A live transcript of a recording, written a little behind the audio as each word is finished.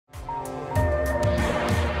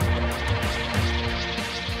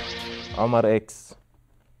Omar X.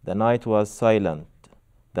 The night was silent.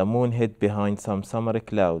 The moon hid behind some summer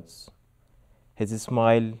clouds. His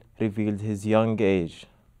smile revealed his young age.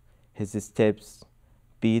 His steps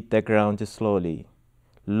beat the ground slowly,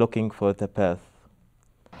 looking for the path.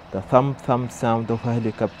 The thump-thump sound of a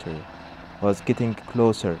helicopter was getting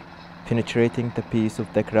closer, penetrating the peace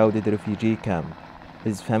of the crowded refugee camp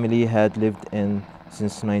his family had lived in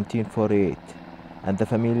since 1948, and the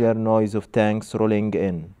familiar noise of tanks rolling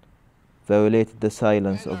in violated the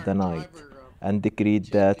silence of the night and decreed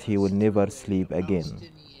that he would never sleep again.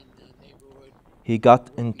 He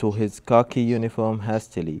got into his khaki uniform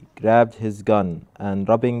hastily, grabbed his gun, and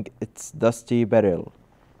rubbing its dusty barrel,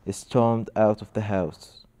 stormed out of the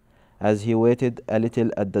house. As he waited a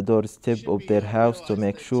little at the doorstep of their house to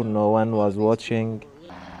make sure no one was watching,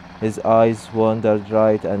 his eyes wandered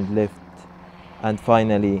right and left, and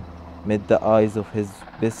finally met the eyes of his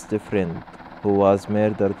best friend, who was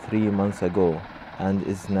murdered 3 months ago and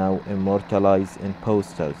is now immortalized in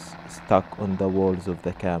posters stuck on the walls of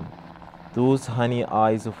the camp. Those honey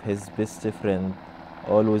eyes of his best friend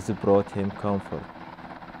always brought him comfort.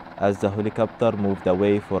 As the helicopter moved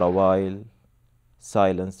away for a while,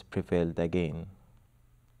 silence prevailed again.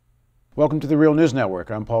 Welcome to the Real News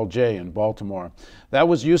Network. I'm Paul Jay in Baltimore. That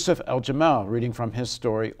was Yousef Aljamal reading from his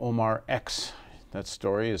story, Omar X. That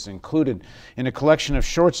story is included in a collection of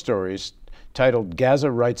short stories titled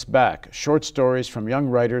Gaza Writes Back, Short Stories from Young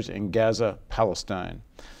Writers in Gaza, Palestine.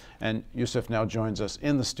 And Yousef now joins us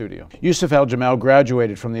in the studio. Yousef Aljamal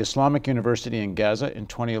graduated from the Islamic University in Gaza in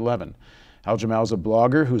 2011. Aljamal is a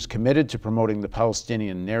blogger who's committed to promoting the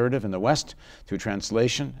Palestinian narrative in the West through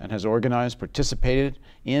translation and has organized, participated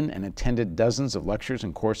in, and attended dozens of lectures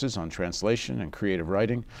and courses on translation and creative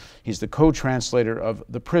writing. He's the co-translator of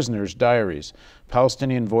The Prisoner's Diaries,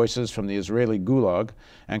 Palestinian Voices from the Israeli Gulag,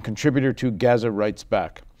 and contributor to Gaza Writes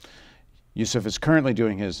Back. Yousef is currently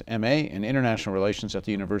doing his MA in International Relations at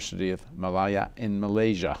the University of Malaya in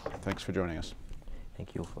Malaysia. Thanks for joining us.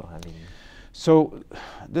 Thank you for having me. So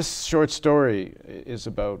this short story is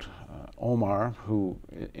about Omar, who,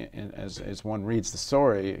 as one reads the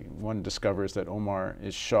story, one discovers that Omar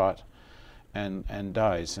is shot and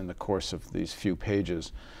dies in the course of these few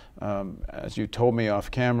pages. As you told me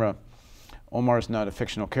off camera, Omar is not a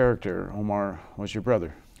fictional character. Omar was your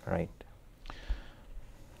brother. Right.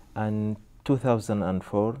 In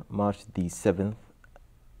 2004, March the 7th,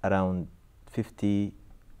 around 50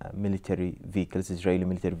 military vehicles, Israeli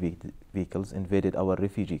military vehicles, invaded our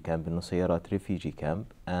refugee camp, Nusayrat refugee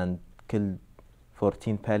camp, and killed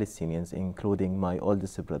 14 Palestinians, including my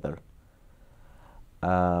oldest brother.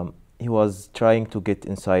 He was trying to get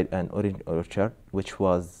inside an orange orchard, which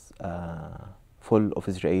was full of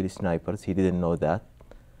Israeli snipers. He didn't know that.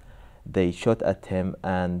 They shot at him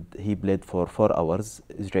and he bled for 4 hours.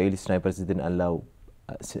 Israeli snipers didn't allow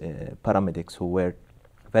paramedics who were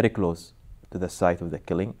very close to the site of the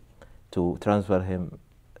killing to transfer him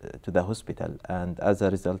to the hospital, and as a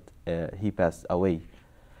result he passed away.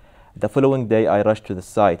 The following day I rushed to the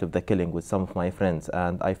site of the killing with some of my friends,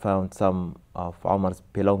 and I found some of Omar's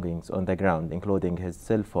belongings on the ground, including his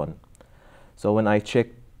cell phone. So when I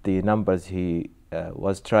checked the numbers he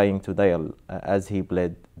was trying to dial as he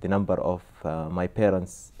bled, the number of my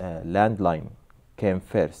parents' landline came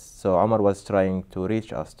first. So Omar was trying to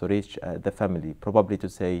reach us, to reach the family, probably to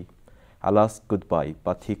say a last goodbye,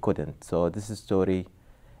 but he couldn't. So this story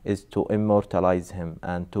is to immortalize him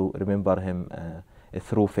and to remember him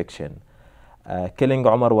through fiction. Killing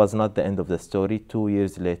Omar was not the end of the story. 2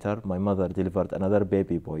 years later, my mother delivered another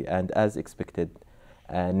baby boy, and as expected,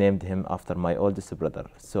 named him after my oldest brother.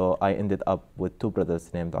 So I ended up with 2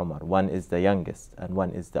 brothers named Omar. One is the youngest and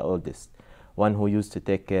one is the oldest. One who used to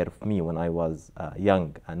take care of me when I was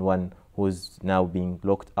young, and one who's now being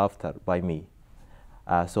looked after by me.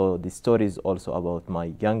 So the story is also about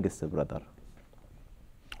my youngest brother.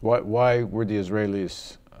 Why were the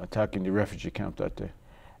Israelis attacking the refugee camp that day?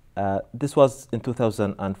 This was in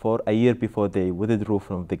 2004, a year before they withdrew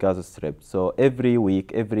from the Gaza Strip. So every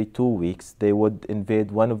week, every 2 weeks, they would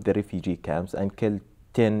invade one of the refugee camps and kill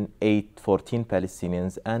 10, 8, 14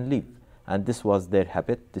 Palestinians and leave. And this was their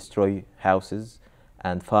habit: destroy houses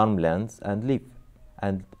and farmlands and leave,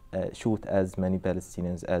 and shoot as many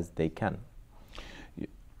Palestinians as they can.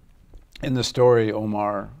 In the story,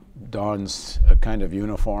 Omar dons a kind of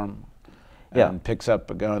uniform and picks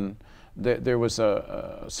up a gun. There was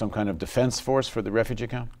some kind of defense force for the refugee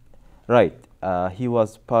camp? Right. He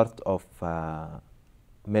was part of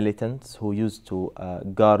militants who used to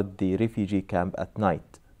guard the refugee camp at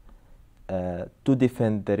night to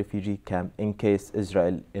defend the refugee camp in case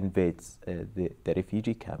Israel invades the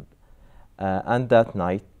refugee camp. And that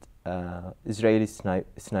night, Israeli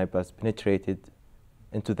snipers penetrated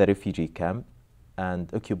into the refugee camp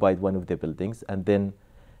and occupied one of the buildings, and then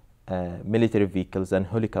military vehicles and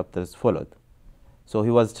helicopters followed. So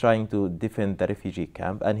he was trying to defend the refugee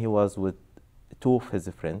camp, and he was with two of his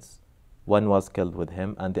friends. One was killed with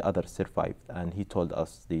him, and the other survived, and he told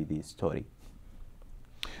us the story.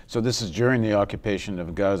 So this is during the occupation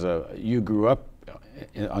of Gaza. You grew up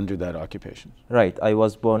under that occupation? Right. I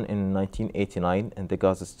was born in 1989 in the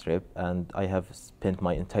Gaza Strip, and I have spent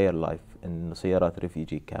my entire life in Nusayrat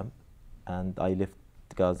refugee camp, and I left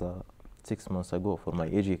Gaza 6 months ago for my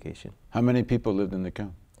education. How many people lived in the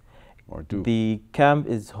camp? Or do? The camp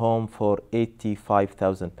is home for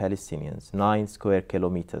 85,000 Palestinians, 9 square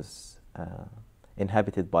kilometers,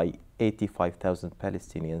 inhabited by 85,000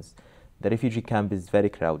 Palestinians. The refugee camp is very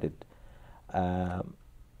crowded.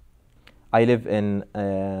 I live in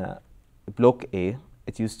Block A.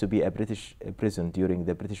 It used to be a British prison during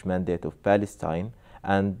the British Mandate of Palestine,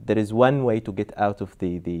 and there is one way to get out of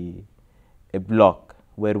the block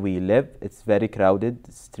where we live. It's very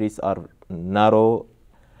crowded. Streets are narrow.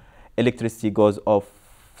 Electricity goes off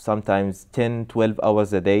sometimes 10, 12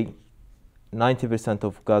 hours a day. 90%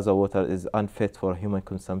 of Gaza water is unfit for human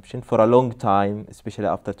consumption. For a long time, especially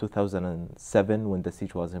after 2007 when the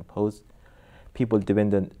siege was imposed, people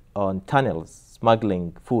depended on tunnels,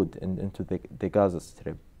 smuggling food into the Gaza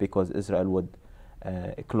Strip, because Israel would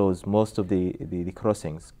close most of the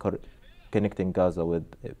crossings connecting Gaza with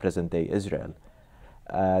present-day Israel.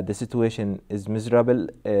 The situation is miserable.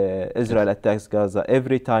 Israel attacks Gaza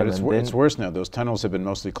every time. But it's worse now. Those tunnels have been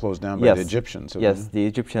mostly closed down by the Egyptians. Yes, the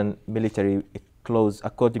Egyptian military closed,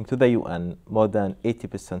 according to the UN, more than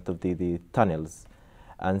 80% of the tunnels.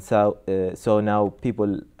 And so now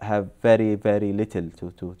people have very, very little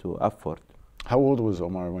to afford. How old was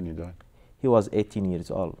Omar when you died? He was 18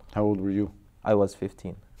 years old. How old were you? I was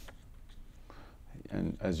 15.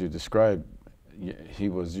 And as you described, he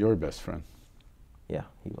was your best friend. Yeah,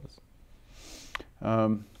 he was.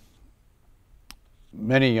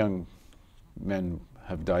 Many young men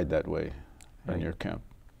have died that way in your camp.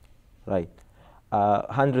 Right.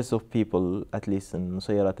 Hundreds of people, at least in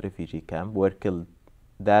Nusayrat refugee camp, were killed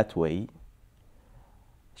that way,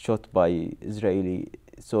 shot by Israeli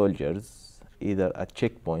soldiers, either at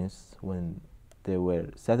checkpoints when there were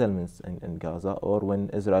settlements in Gaza, or when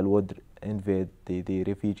Israel would invade the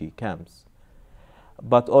refugee camps.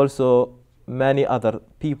 But also many other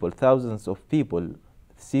people, thousands of people,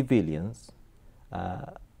 civilians,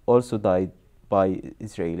 also died by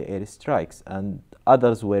Israeli airstrikes, and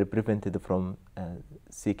others were prevented from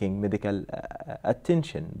seeking medical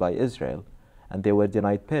attention by Israel, and they were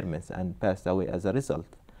denied permits and passed away as a result.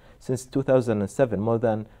 Since 2007, more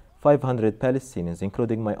than 500 Palestinians,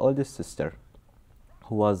 including my oldest sister,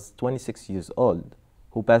 who was 26 years old,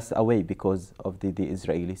 who passed away because of the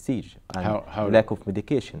Israeli siege and lack of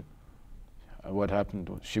medication. What happened?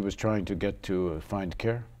 She was trying to get to find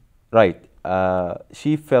care? Right.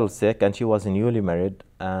 She fell sick, and she was newly married,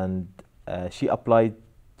 and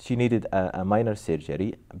she needed a minor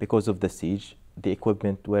surgery. Because of the siege, the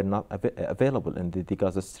equipment were not available in the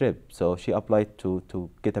Gaza Strip. So she applied to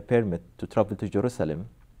get a permit to travel to Jerusalem.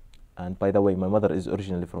 And by the way, my mother is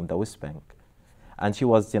originally from the West Bank, and she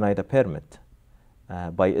was denied a permit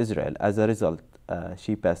by Israel. As a result,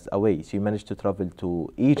 she passed away. She managed to travel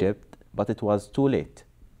to Egypt, but it was too late.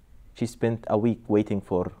 She spent a week waiting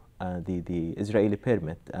for the Israeli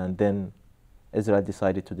permit, and then Israel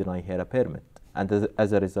decided to deny her a permit. And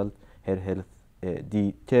as a result, her health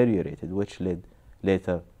deteriorated, which led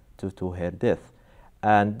later to her death.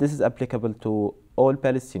 And this is applicable to all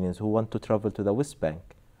Palestinians who want to travel to the West Bank,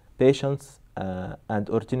 patients and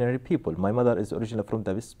ordinary people. My mother is originally from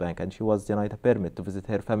the West Bank, and she was denied a permit to visit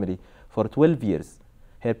her family for 12 years.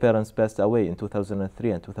 Her parents passed away in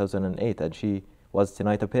 2003 and 2008, and she was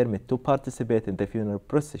denied a permit to participate in the funeral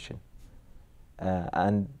procession.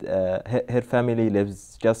 Her family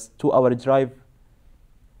lives just 2-hour drive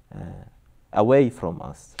away from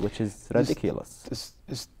us, which is ridiculous.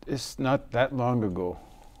 It's not that long ago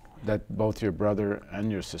that both your brother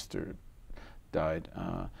and your sister died.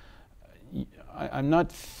 I'm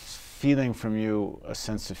not feeling from you a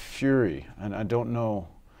sense of fury, and I don't know,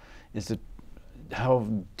 how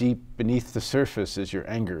deep beneath the surface is your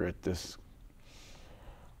anger at this?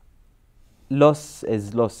 Loss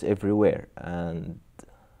is loss everywhere, and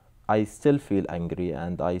I still feel angry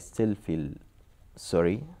and I still feel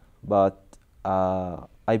sorry, but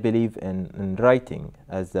I believe in writing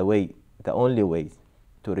as the only way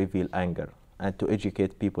to reveal anger and to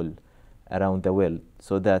educate people around the world,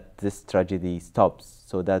 so that this tragedy stops,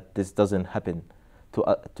 so that this doesn't happen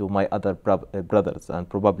to my other brothers and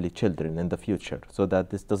probably children in the future, so that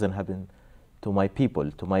this doesn't happen to my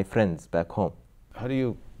people, to my friends back home. How do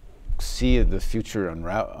you see the future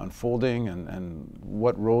unfolding, and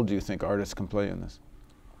what role do you think artists can play in this?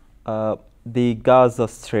 The Gaza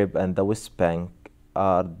Strip and the West Bank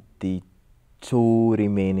are the two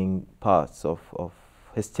remaining parts of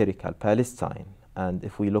historical Palestine. And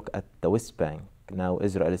if we look at the West Bank, now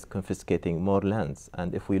Israel is confiscating more lands.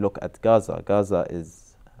 And if we look at Gaza, Gaza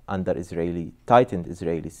is under tightened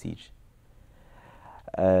Israeli siege.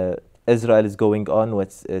 Israel is going on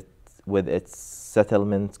with its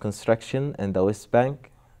settlement construction in the West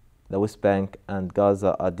Bank. The West Bank and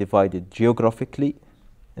Gaza are divided geographically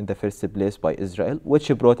in the first place by Israel, which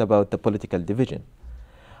brought about the political division.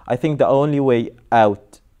 I think the only way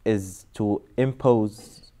out is to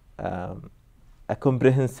impose a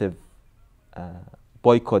comprehensive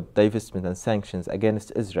boycott, divestment, and sanctions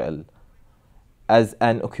against Israel as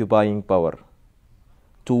an occupying power,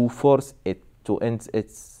 to force it to end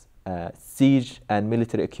its siege and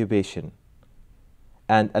military occupation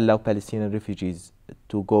and allow Palestinian refugees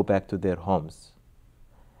to go back to their homes.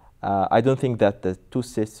 I don't think that the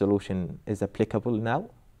two-state solution is applicable now,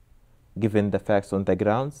 given the facts on the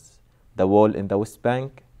grounds, the wall in the West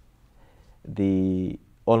Bank, the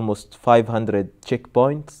almost 500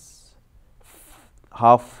 checkpoints,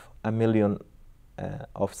 500,000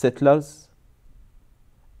 of settlers,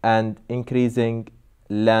 and increasing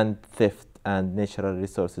land theft and natural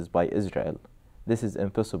resources by Israel. This is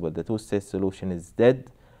impossible. The two-state solution is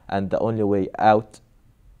dead, and the only way out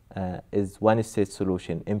is one-state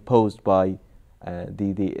solution imposed by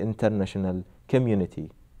the international community.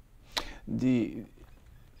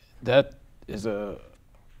 That is a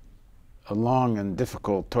long and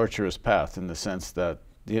difficult, torturous path, in the sense that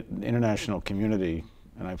the international community,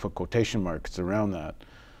 and I put quotation marks around that,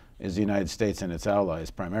 is the United States and its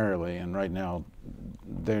allies primarily, and right now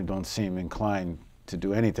they don't seem inclined to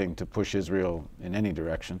do anything to push Israel in any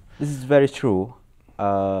direction. This is very true.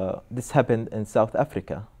 This happened in South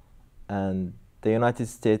Africa, and the United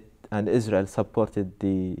States and Israel supported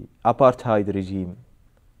the apartheid regime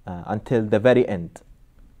until the very end.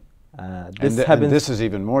 And this is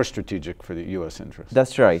even more strategic for the U.S. interest.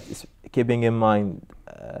 That's right. It's keeping in mind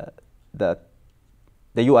that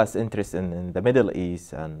the U.S. interest in the Middle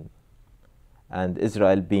East and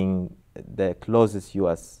Israel being the closest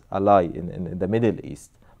U.S. ally in the Middle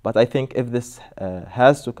East. But I think if this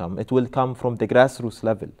has to come, it will come from the grassroots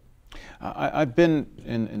level. I've been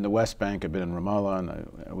in the West Bank, I've been in Ramallah, and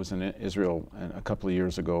I was in Israel a couple of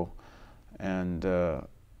years ago. And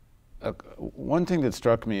one thing that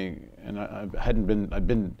struck me, and I'd been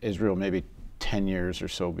in Israel maybe 10 years or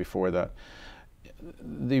so before that,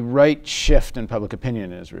 the right shift in public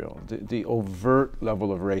opinion in Israel, the overt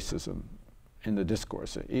level of racism in the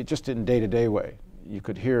discourse, just in day-to-day way. You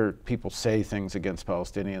could hear people say things against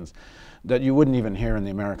Palestinians that you wouldn't even hear in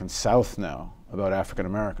the American South now about African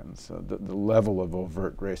Americans, the level of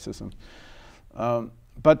overt racism.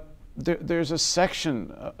 But there's a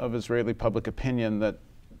section of Israeli public opinion that,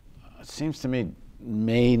 it seems to me,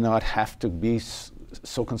 may not have to be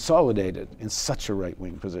so consolidated in such a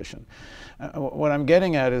right-wing position. What I'm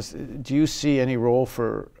getting at is, do you see any role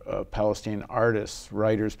for Palestinian artists,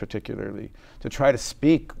 writers particularly, to try to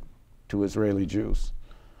speak to Israeli Jews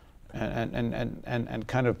and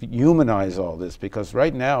kind of humanize all this? Because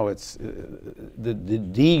right now it's the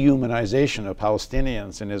dehumanization of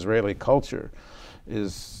Palestinians in Israeli culture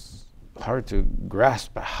is hard to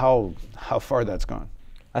grasp how far that's gone.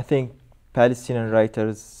 I think Palestinian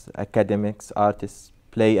writers, academics, artists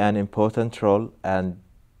play an important role, and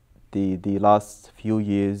the last few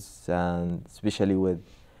years, and especially with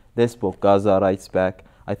this book, Gaza Writes Back,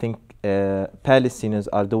 I think Palestinians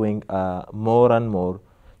are doing more and more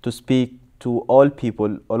to speak to all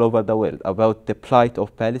people all over the world about the plight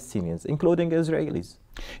of Palestinians, including Israelis.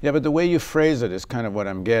 Yeah, but the way you phrase it is kind of what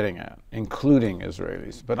I'm getting at, including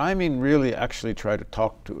Israelis. But I mean really actually try to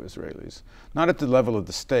talk to Israelis, not at the level of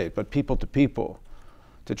the state, but people,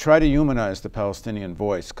 to try to humanize the Palestinian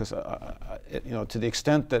voice, because you know, to the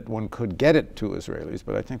extent that one could get it to Israelis,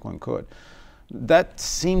 but I think one could, that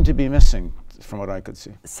seemed to be missing from what I could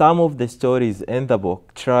see. Some of the stories in the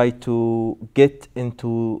book try to get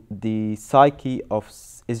into the psyche of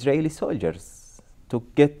Israeli soldiers, to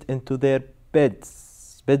get into their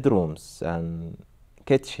bedrooms and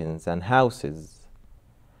kitchens and houses.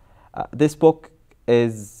 This book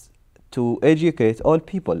is to educate all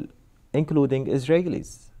people, including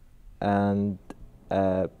Israelis. And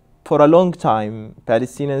for a long time,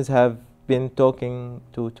 Palestinians have been talking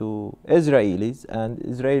to Israelis and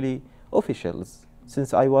Israeli officials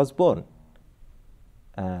since I was born.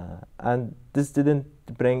 and this didn't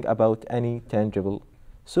bring about any tangible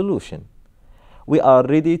solution. We are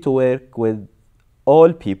ready to work with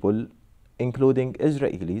all people, including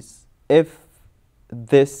Israelis, if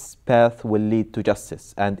this path will lead to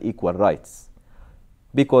justice and equal rights.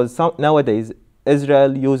 Because nowadays,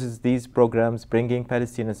 Israel uses these programs bringing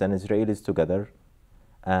Palestinians and Israelis together,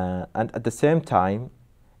 and at the same time,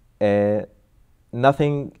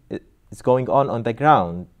 nothing is going on the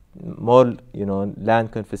ground. More,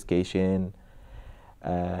 land confiscation,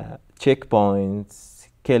 checkpoints,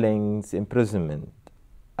 killings, imprisonment.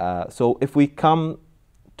 So if we come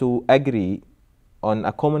to agree on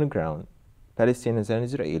a common ground, Palestinians and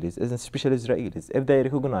Israelis, and especially Israelis, if they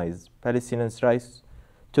recognize Palestinians' rights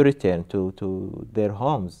to return to their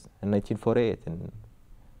homes in 1948 in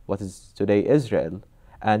what is today Israel,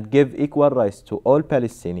 and give equal rights to all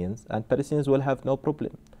Palestinians, and Palestinians will have no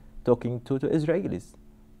problem talking to Israelis.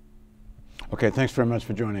 Okay, thanks very much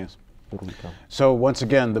for joining us. You're welcome. So once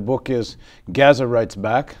again, the book is Gaza Writes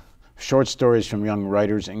Back, Short Stories from Young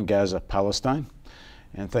Writers in Gaza, Palestine.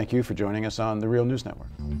 And thank you for joining us on the Real News Network.